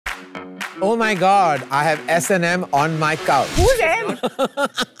Oh my God, I have S&M on my couch. Who's M?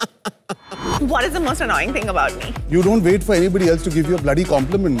 What is the most annoying thing about me? You don't wait for anybody else to give you a bloody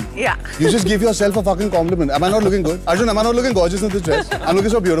compliment. Yeah. You just give yourself a fucking compliment. Am I not looking good? Arjun, am I not looking gorgeous in this dress? I'm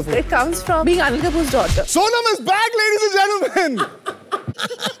looking so beautiful. It comes from being Anil Kapoor's daughter. Sonam is back, ladies and gentlemen!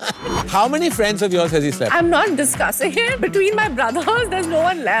 How many friends of yours has he slept? I'm not discussing it. Between my brothers, there's no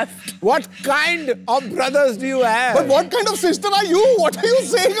one left. What kind of brothers do you have? But what kind of sister are you? What are you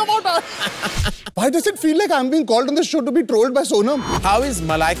saying about us? Why does it feel like I'm being called on the show to be trolled by Sonam? How is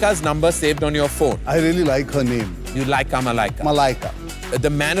Malaika's number saved on your phone? I really like her name. You like Malaika? Malaika. The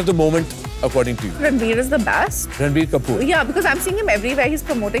man of the moment, according to you. Ranbir is the best. Ranbir Kapoor. Yeah, because I'm seeing him everywhere. He's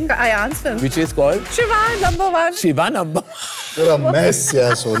promoting Ayan's film. Which is called? Shiva, #1. Shiva number. You're a mess,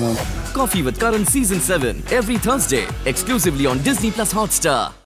 yeah, Sonam. Coffee with Karan Season 7 every Thursday exclusively on DisneyPlus Hotstar.